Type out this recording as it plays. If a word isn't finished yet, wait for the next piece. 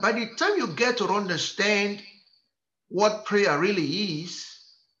by the time you get to understand what prayer really is,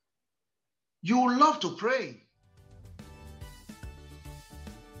 you will love to pray.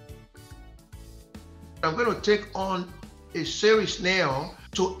 I'm going to take on a series now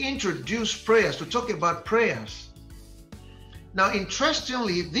to introduce prayers, to talk about prayers. Now,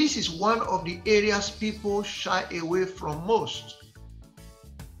 interestingly, this is one of the areas people shy away from most.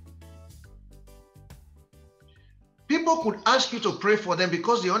 People could ask you to pray for them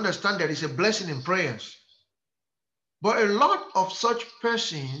because they understand there is a blessing in prayers. But a lot of such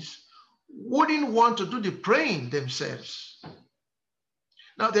persons wouldn't want to do the praying themselves.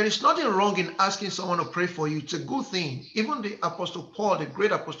 Now, there is nothing wrong in asking someone to pray for you. It's a good thing. Even the Apostle Paul, the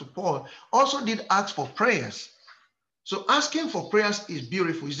great Apostle Paul, also did ask for prayers. So asking for prayers is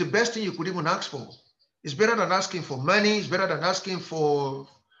beautiful. It's the best thing you could even ask for. It's better than asking for money. It's better than asking for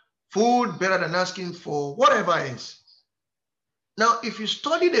food, better than asking for whatever it is. Now, if you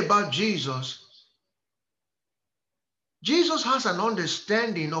studied about Jesus, Jesus has an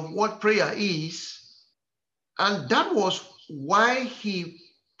understanding of what prayer is, and that was why he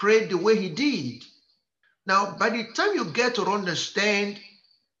prayed the way he did. Now, by the time you get to understand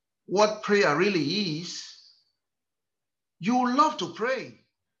what prayer really is, you will love to pray.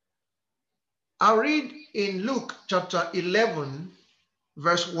 I'll read in Luke chapter 11,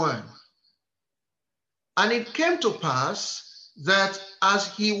 verse 1. And it came to pass that as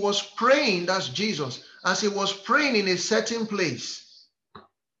he was praying, that's Jesus, as he was praying in a certain place,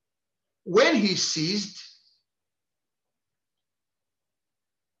 when he ceased,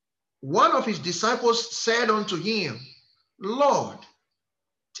 one of his disciples said unto him, Lord,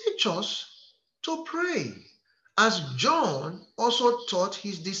 teach us to pray, as John also taught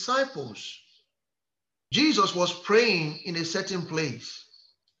his disciples. Jesus was praying in a certain place.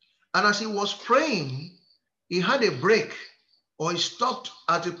 And as he was praying, he had a break, or he stopped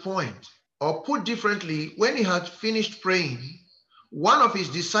at a point. Or put differently, when he had finished praying, one of his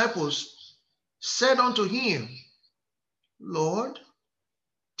disciples said unto him, Lord,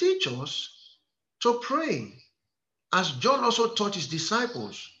 teach us to pray, as John also taught his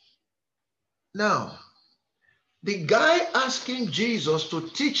disciples. Now, the guy asking Jesus to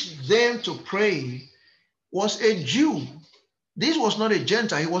teach them to pray was a Jew. This was not a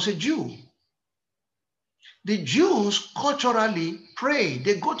Gentile, he was a Jew. The Jews culturally pray.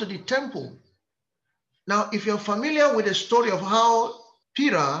 They go to the temple. Now, if you're familiar with the story of how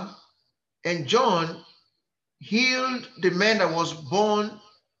Peter and John healed the man that was born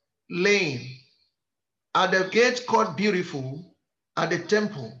lame at the gate called Beautiful at the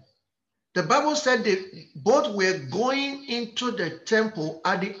temple, the Bible said they both were going into the temple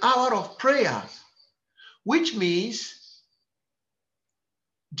at the hour of prayer, which means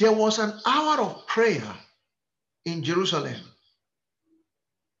there was an hour of prayer in Jerusalem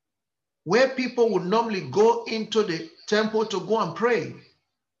where people would normally go into the temple to go and pray.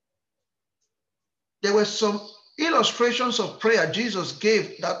 There were some illustrations of prayer Jesus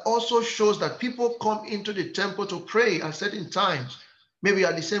gave that also shows that people come into the temple to pray at certain times, maybe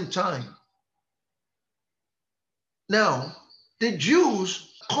at the same time. Now, the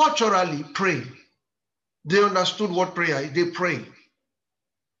Jews culturally pray. They understood what prayer is. They pray.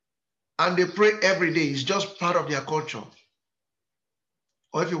 And they pray every day. It's just part of their culture.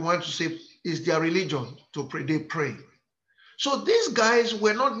 Or if you want to say it's their religion to pray, they pray. So these guys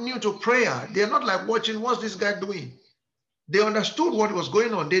were not new to prayer. They're not like watching, what's this guy doing? They understood what was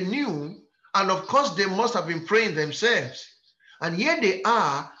going on. They knew, and of course they must have been praying themselves. And here they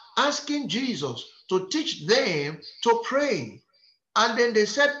are asking Jesus to teach them to pray. And then they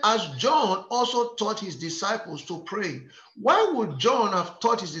said, as John also taught his disciples to pray. Why would John have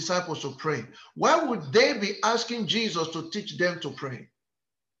taught his disciples to pray? Why would they be asking Jesus to teach them to pray?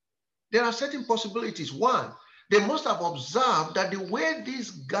 There are certain possibilities. One, they must have observed that the way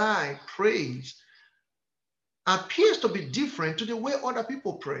this guy prays appears to be different to the way other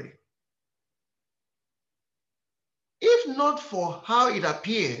people pray. If not for how it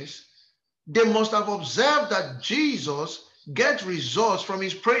appears, they must have observed that Jesus gets results from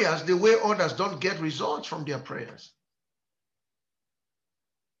his prayers the way others don't get results from their prayers.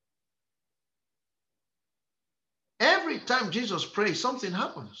 Every time Jesus prays, something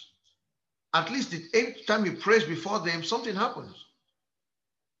happens. At least the 8th time he prays before them, something happens.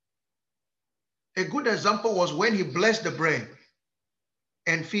 A good example was when he blessed the bread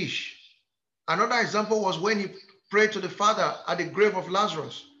and fish. Another example was when he prayed to the Father at the grave of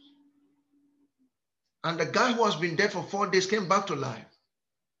Lazarus. And the guy who has been dead for 4 days came back to life.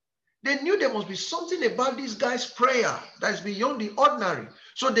 They knew there must be something about this guy's prayer that is beyond the ordinary.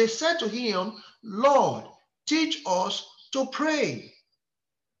 So they said to him, Lord, teach us to pray.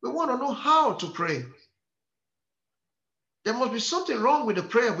 We want to know how to pray. There must be something wrong with the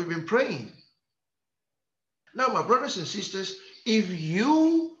prayer we've been praying. Now, my brothers and sisters, if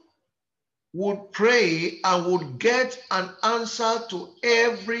you would pray and would get an answer to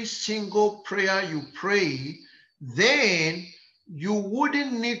every single prayer you pray, then you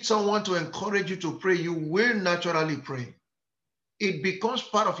wouldn't need someone to encourage you to pray. You will naturally pray. It becomes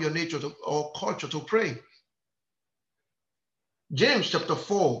part of your nature or culture to pray. James chapter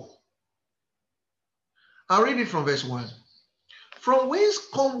 4. I'll read it from verse 1. From whence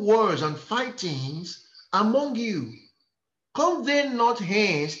come wars and fightings among you? Come then not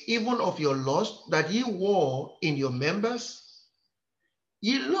hence even of your lust that ye war in your members?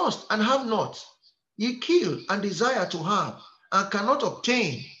 Ye lust and have not, ye kill and desire to have and cannot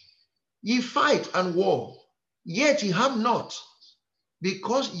obtain. Ye fight and war, yet ye have not,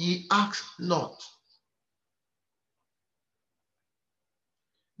 because ye ask not.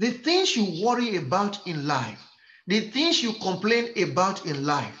 The things you worry about in life, the things you complain about in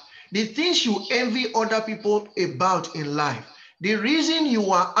life, the things you envy other people about in life, the reason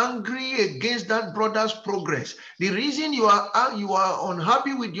you are angry against that brother's progress, the reason you are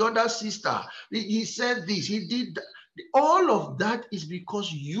unhappy with the other sister, he said this, he did that. All of that is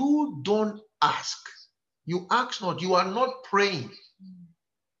because you don't ask. You ask not, you are not praying.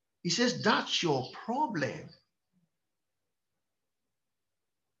 He says that's your problem.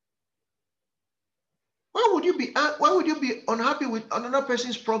 Why would you be unhappy with another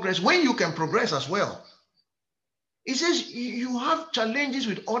person's progress when you can progress as well? He says you have challenges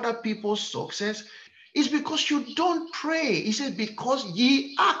with other people's success. It's because you don't pray. He says because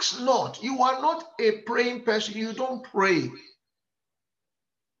ye ask not. You are not a praying person. You don't pray.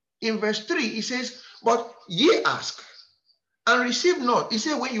 In verse 3, he says, but ye ask and receive not. He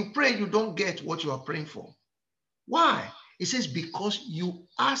said when you pray, you don't get what you are praying for. Why? He says because you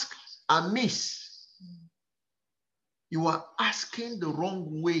ask amiss. You are asking the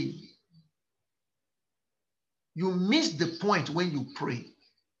wrong way. You miss the point when you pray.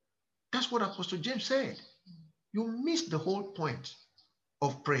 That's what Apostle James said. You miss the whole point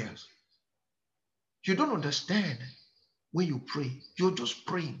of prayers. You don't understand when you pray. You're just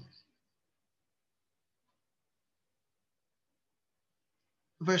praying.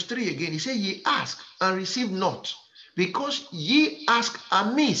 Verse 3 again, he said, ye ask and receive not, because ye ask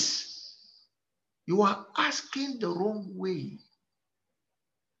amiss. You are asking the wrong way.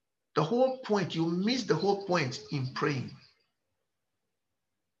 The whole point, you miss the whole point in praying.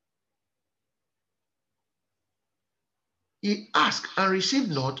 Ye ask and receive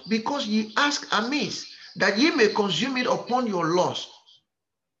not, because ye ask amiss, that ye may consume it upon your lust.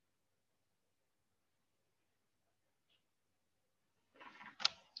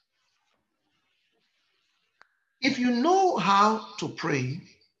 If you know how to pray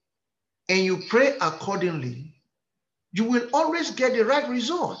and you pray accordingly, you will always get the right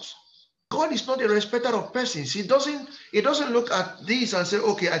results. God is not a respecter of persons. He doesn't look at this and say,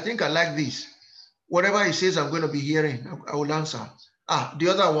 okay, I think I like this. Whatever he says, I'm going to be hearing. I will answer. The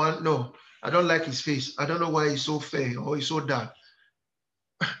other one, no, I don't like his face. I don't know why he's so fair or he's so dark.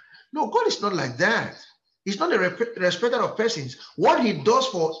 No, God is not like that. He's not a respecter of persons. What he does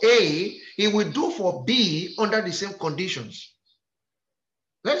for A, he will do for B under the same conditions.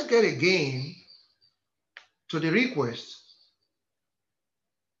 Let's get again to the request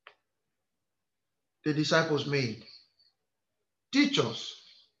the disciples made. Teach us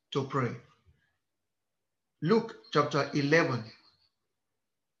to pray. Luke chapter 11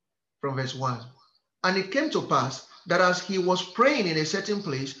 from verse 1. And it came to pass that as he was praying in a certain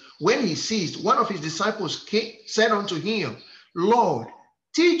place, when he ceased, one of his disciples said unto him, Lord,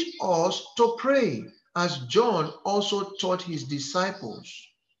 teach us to pray, as John also taught his disciples.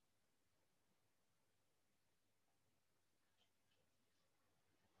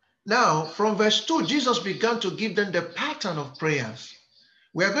 Now, from verse 2, Jesus began to give them the pattern of prayers.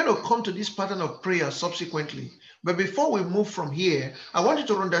 We are going to come to this pattern of prayer subsequently. But before we move from here, I want you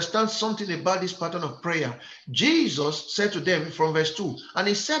to understand something about this pattern of prayer. Jesus said to them from verse 2, and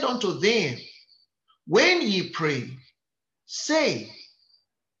he said unto them, when ye pray, say,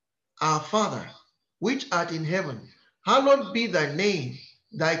 Our Father, which art in heaven, hallowed be thy name,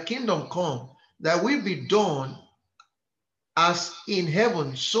 thy kingdom come, thy will be done as in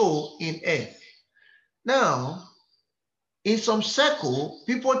heaven, so in earth. Now, in some circle,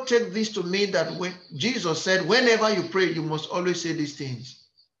 people take this to mean that when Jesus said, whenever you pray, you must always say these things.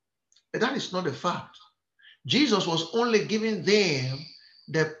 But that is not the fact. Jesus was only giving them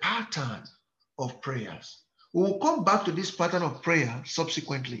the pattern of prayers. We will come back to this pattern of prayer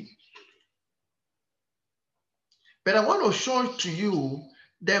subsequently. But I want to show to you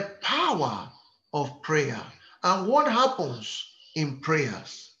The power of prayer. And what happens in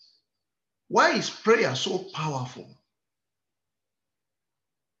prayers? Why is prayer so powerful?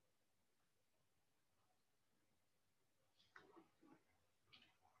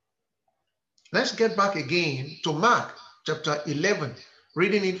 Let's get back again to Mark chapter 11,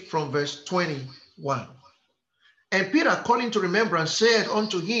 reading it from verse 21. And Peter, calling to remembrance, said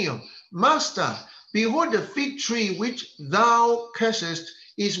unto him, Master, behold, the fig tree which thou cursest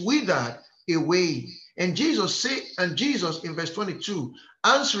is withered away. And Jesus in verse 22,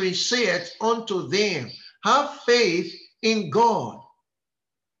 answering, saith unto them, have faith in God.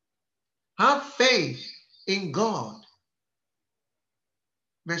 Have faith in God.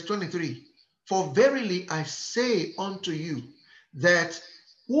 Verse 23, for verily I say unto you, that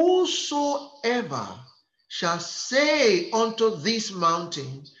whosoever shall say unto this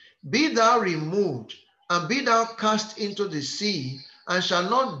mountain, be thou removed, and be thou cast into the sea, and shall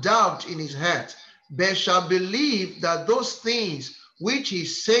not doubt in his heart, but shall believe that those things which he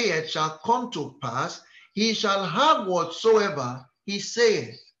saith shall come to pass, he shall have whatsoever he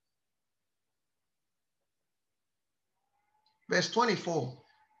saith. Verse 24,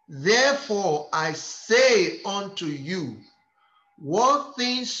 therefore I say unto you, what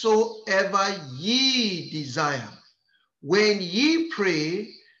things soever ye desire, when ye pray,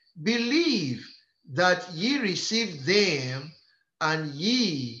 believe that ye receive them, and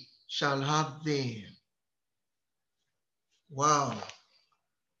ye shall have them. Wow.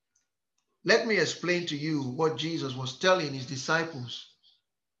 Let me explain to you what Jesus was telling his disciples.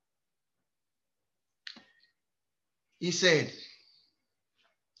 He said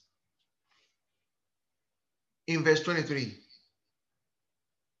in verse 23,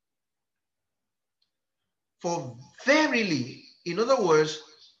 for verily, in other words,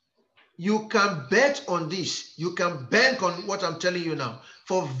 you can bet on this. You can bank on what I'm telling you now.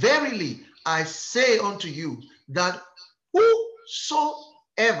 For verily, I say unto you that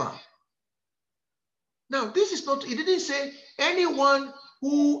whosoever. Now, this is not, he didn't say anyone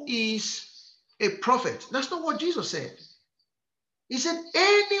who is a prophet. That's not what Jesus said. He said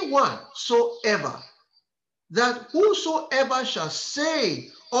anyone soever, that whosoever shall say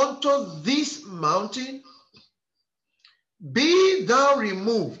unto this mountain, be thou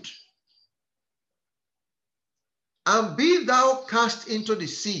removed, and be thou cast into the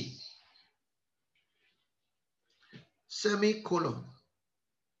sea, semicolon,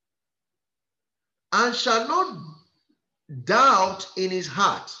 and shall not doubt in his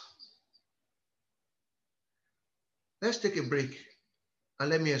heart. Let's take a break and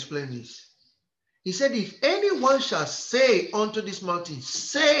let me explain this. He said, if anyone shall say unto this mountain,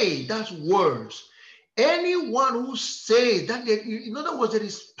 say, that's words. Anyone who say that, in other words, there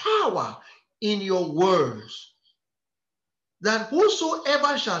is power in your words. That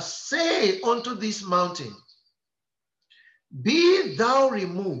whosoever shall say unto this mountain, be thou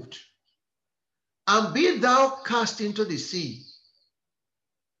removed, and be thou cast into the sea,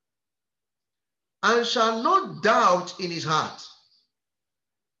 and shall not doubt in his heart.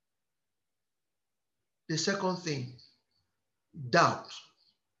 The second thing, doubt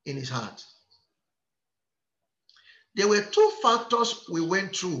in his heart. There were two factors we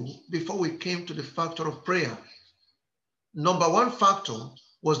went through before we came to the factor of prayer. Number one factor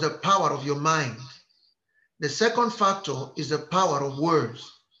was the power of your mind. The second factor is the power of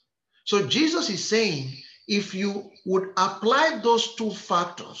words. So Jesus is saying, if you would apply those two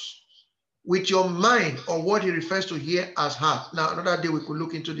factors with your mind, or what he refers to here as heart. Now, another day we could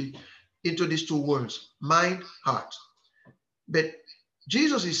look into these two words, mind, heart. But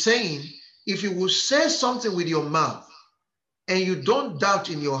Jesus is saying, if you will say something with your mouth and you don't doubt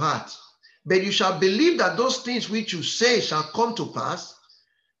in your heart, but you shall believe that those things which you say shall come to pass,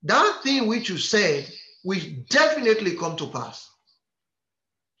 that thing which you said will definitely come to pass.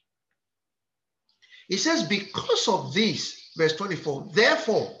 He says, because of this, verse 24,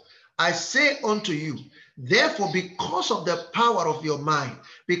 therefore I say unto you, therefore, because of the power of your mind,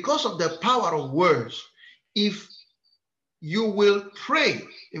 because of the power of words, if you will pray,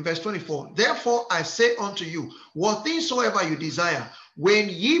 in verse 24, therefore I say unto you, what things soever you desire, when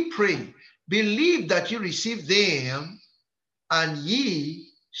ye pray, believe that you receive them, and ye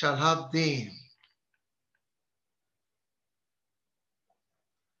shall have them.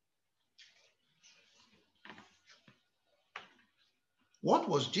 What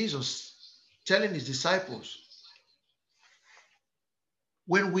was Jesus telling his disciples?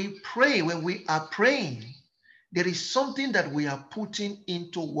 When we pray, when we are praying, there is something that we are putting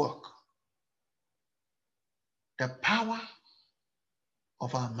into work. The power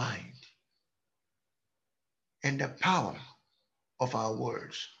of our mind and the power of our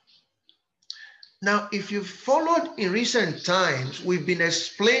words. Now, if you've followed in recent times, we've been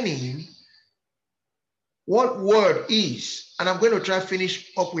explaining what word is, and I'm going to try to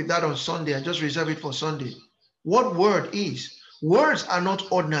finish up with that on Sunday. I just reserve it for Sunday. What word is. Words are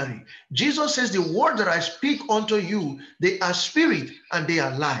not ordinary. Jesus says, the word that I speak unto you, they are spirit and they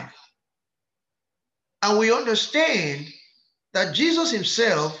are life. And we understand that Jesus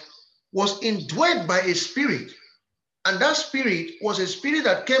himself was indwelt by a spirit, and that spirit was a spirit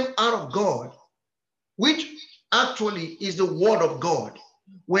that came out of God, which actually is the word of God.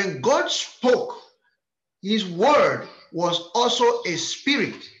 When God spoke, his word was also a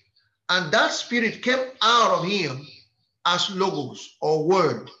spirit, and that spirit came out of him as logos or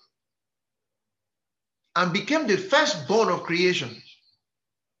word and became the firstborn of creation.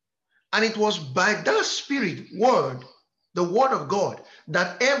 And it was by that spirit word, the word of God,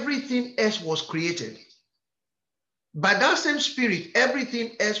 that everything else was created. By that same spirit,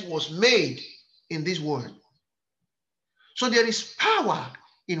 everything else was made in this word. So there is power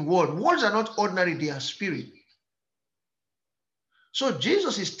in word. Words are not ordinary, they are spirit. So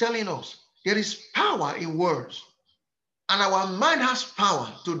Jesus is telling us there is power in words. And our mind has power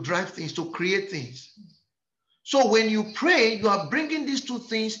to drive things, to create things. So when you pray, you are bringing these two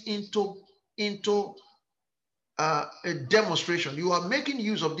things into a demonstration. You are making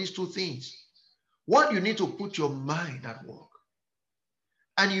use of these two things. What you need to put your mind at work.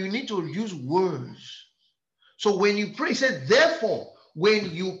 And you need to use words. So when you pray, say, therefore,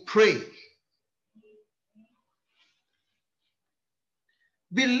 when you pray,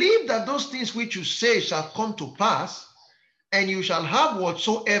 believe that those things which you say shall come to pass, and you shall have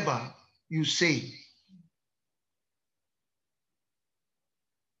whatsoever you say.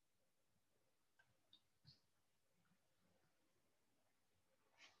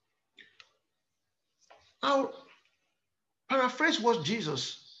 I'll paraphrase what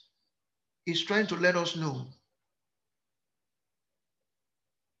Jesus is trying to let us know.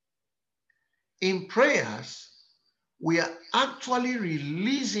 In prayers, we are actually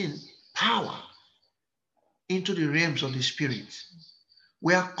releasing power into the realms of the spirit.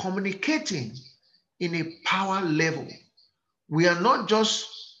 We are communicating in a power level. We are not just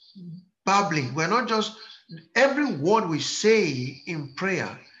babbling. We're not just, every word we say in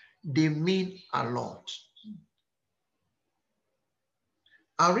prayer, they mean a lot.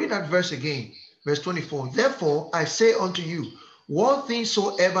 I'll read that verse again, verse 24. Therefore, I say unto you, what things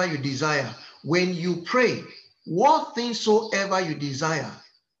soever you desire, when you pray, what things soever you desire,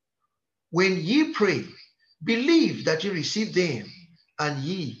 when ye pray, believe that ye receive them, and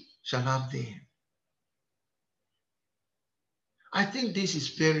ye shall have them. I think this is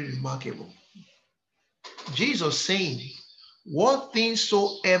very remarkable. Jesus saying, what things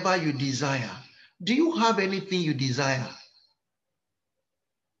soever you desire. Do you have anything you desire?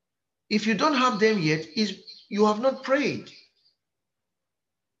 If you don't have them yet, you have not prayed.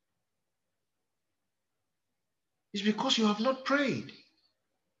 It's because you have not prayed.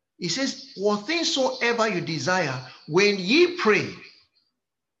 He says, what things soever you desire, when ye pray,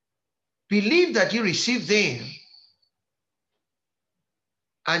 believe that ye receive them,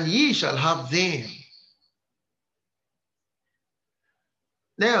 and ye shall have them.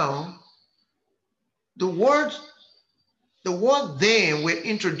 Now, the word then were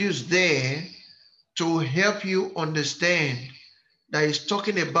introduced there to help you understand that it's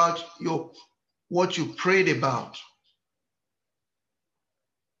talking about what you prayed about.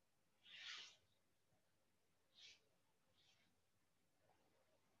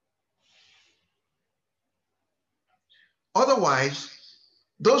 Otherwise,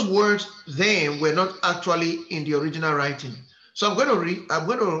 those words then were not actually in the original writing. So I'm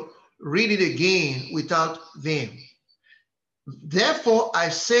going to read it again without them. Therefore, I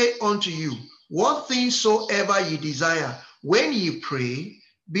say unto you, what things soever ye desire, when ye pray,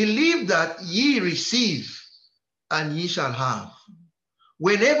 believe that ye receive, and ye shall have.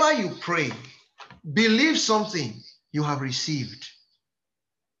 Whenever you pray, believe something you have received.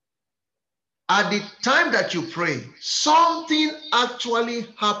 At the time that you pray, something actually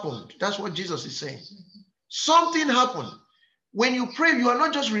happened. That's what Jesus is saying. Something happened. When you pray, you are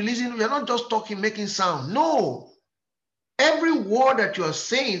not just releasing, you are not just talking, making sound. No. Every word that you are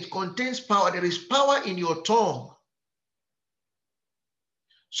saying contains power. There is power in your tongue.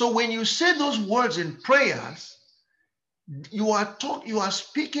 So when you say those words in prayers, you are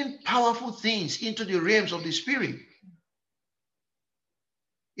speaking powerful things into the realms of the spirit.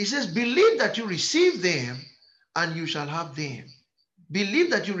 He says, believe that you receive them and you shall have them. Believe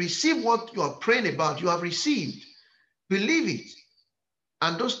that you receive what you are praying about. You have received. Believe it.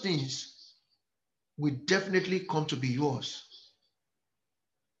 And those things will definitely come to be yours.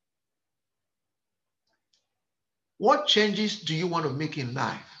 What changes do you want to make in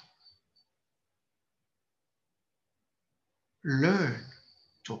life? Learn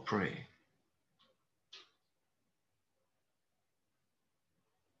to pray.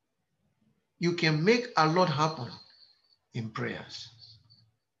 You can make a lot happen in prayers.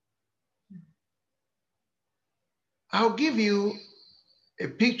 I'll give you a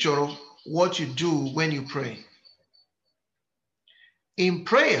picture of what you do when you pray. In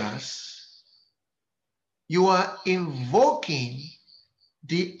prayers, you are invoking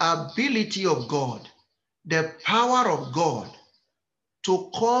the ability of God, the power of God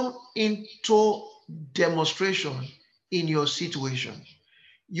to come into demonstration in your situation.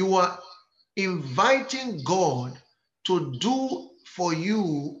 You are inviting God to do for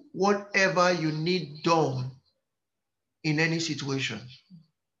you whatever you need done in any situation.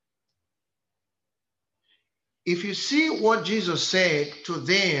 If you see what Jesus said to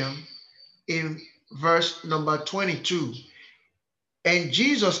them in verse number 22, and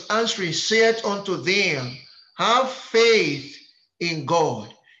Jesus answering said unto them, have faith in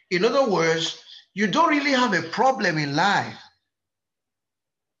God. In other words, you don't really have a problem in life.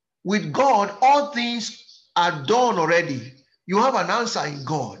 With God, all things are done already. You have an answer in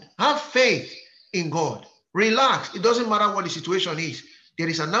God. Have faith in God. Relax. It doesn't matter what the situation is. There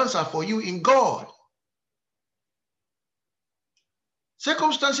is an answer for you in God.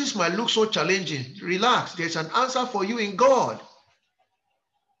 Circumstances might look so challenging. Relax. There's an answer for you in God.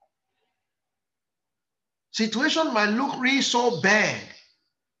 Situation might look really so bad.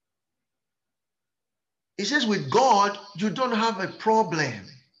 It says with God, you don't have a problem.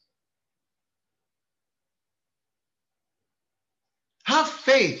 Have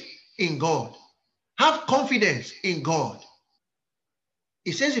faith in God. Have confidence in God.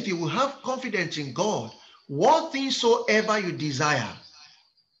 It says if you will have confidence in God, what things soever you desire,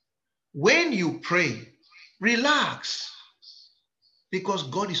 when you pray, relax, because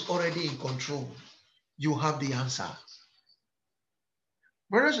God is already in control. You have the answer.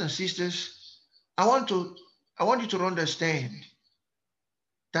 Brothers and sisters, I want you to understand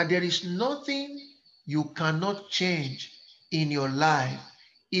that there is nothing you cannot change in your life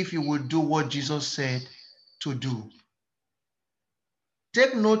if you will do what Jesus said to do.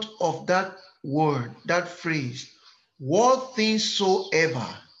 Take note of that word, that phrase, what things soever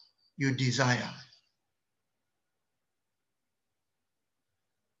you desire.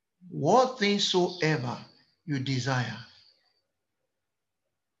 What things soever you desire.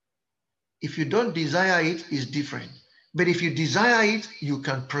 If you don't desire it, it's different. But if you desire it, you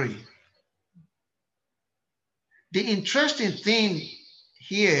can pray. The interesting thing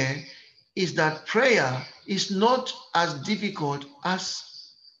here is that prayer is not as difficult as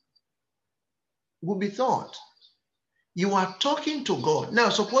would be thought. You are talking to God. Now,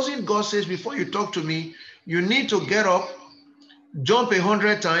 supposing God says, before you talk to me, you need to get up, jump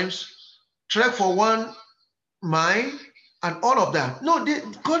 100 times, trek for 1 mile, and all of that. No,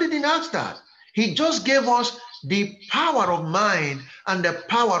 God didn't ask that. He just gave us the power of mind and the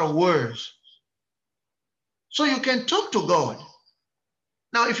power of words. So you can talk to God.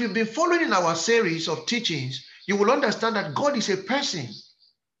 Now, if you've been following in our series of teachings, you will understand that God is a person.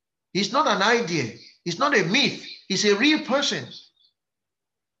 He's not an idea. He's not a myth. He's a real person.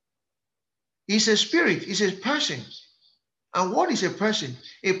 He's a spirit. He's a person. And what is a person?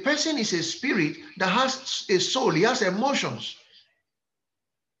 A person is a spirit that has a soul. He has emotions.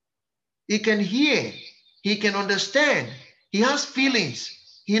 He can hear. He can understand. He has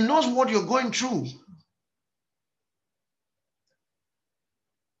feelings. He knows what you're going through.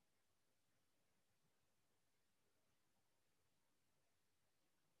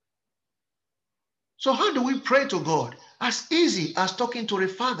 So how do we pray to God? As easy as talking to a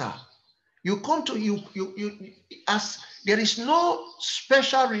father. You come to you as there is no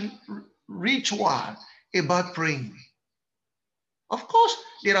special ritual about praying. Of course,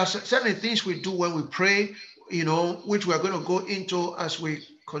 there are certain things we do when we pray, which we're going to go into as we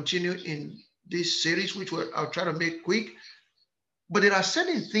continue in this series, which I'll try to make quick. But there are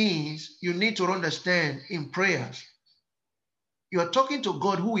certain things you need to understand in prayers. You are talking to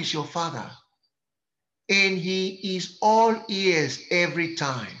God, who is your Father, and He is all ears every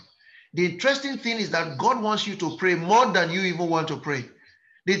time. The interesting thing is that God wants you to pray more than you even want to pray.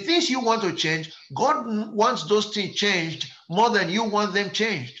 The things you want to change, God wants those things changed more than you want them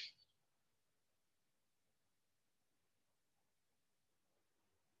changed.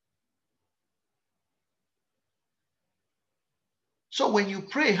 So when you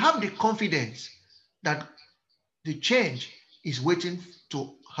pray, have the confidence that the change is waiting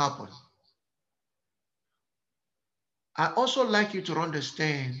to happen. I also like you to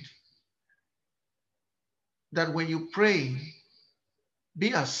understand that when you pray,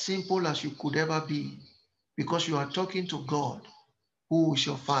 be as simple as you could ever be, because you are talking to God, who is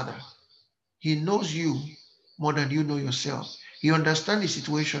your Father. He knows you more than you know yourself. He understands the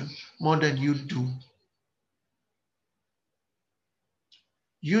situation more than you do.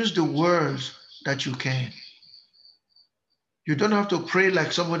 Use the words that you can. You don't have to pray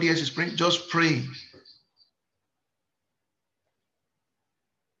like somebody else is praying. Just pray.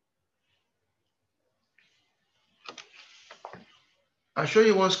 I'll show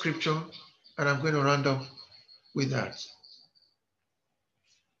you one scripture, and I'm going to round up with that.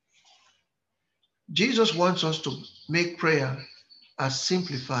 Jesus wants us to make prayer as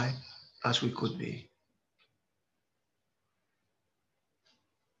simplified as we could be.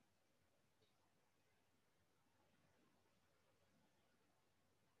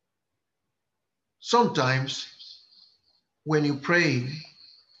 Sometimes when you pray,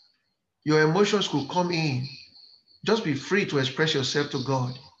 your emotions could come in. Just be free to express yourself to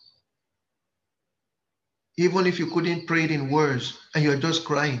God. Even if you couldn't pray it in words and you're just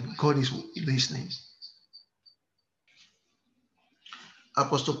crying, God is listening.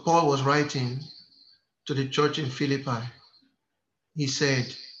 Apostle Paul was writing to the church in Philippi. He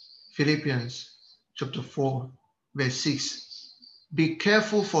said, Philippians chapter 4, verse 6, be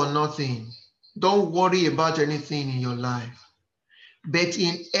careful for nothing. Don't worry about anything in your life, but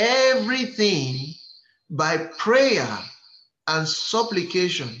in everything, by prayer and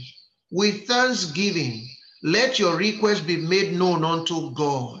supplication, with thanksgiving, let your request be made known unto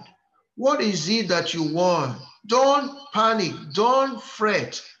God. What is it that you want? Don't panic. Don't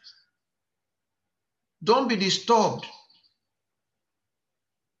fret. Don't be disturbed.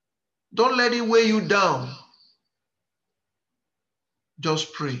 Don't let it weigh you down.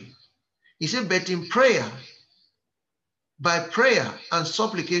 Just pray. He said, but in prayer, by prayer and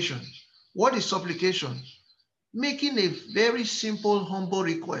supplication. What is supplication? Making a very simple, humble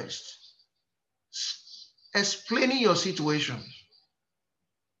request. Explaining your situation.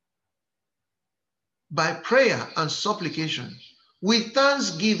 By prayer and supplication. With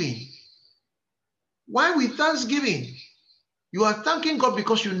thanksgiving. Why with thanksgiving? You are thanking God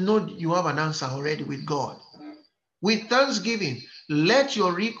because you know you have an answer already with God. With thanksgiving, let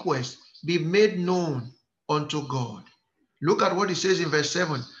your request be made known unto God. Look at what it says in verse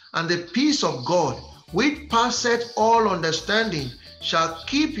 7. And the peace of God, which passeth all understanding, shall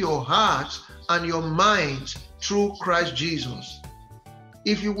keep your hearts and your minds through Christ Jesus.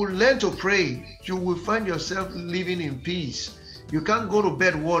 If you will learn to pray, you will find yourself living in peace. You can't go to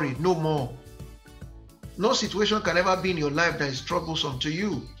bed worried no more. No situation can ever be in your life that is troublesome to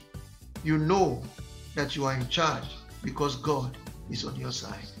you. You know that you are in charge because God is on your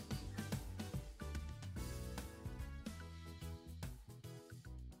side.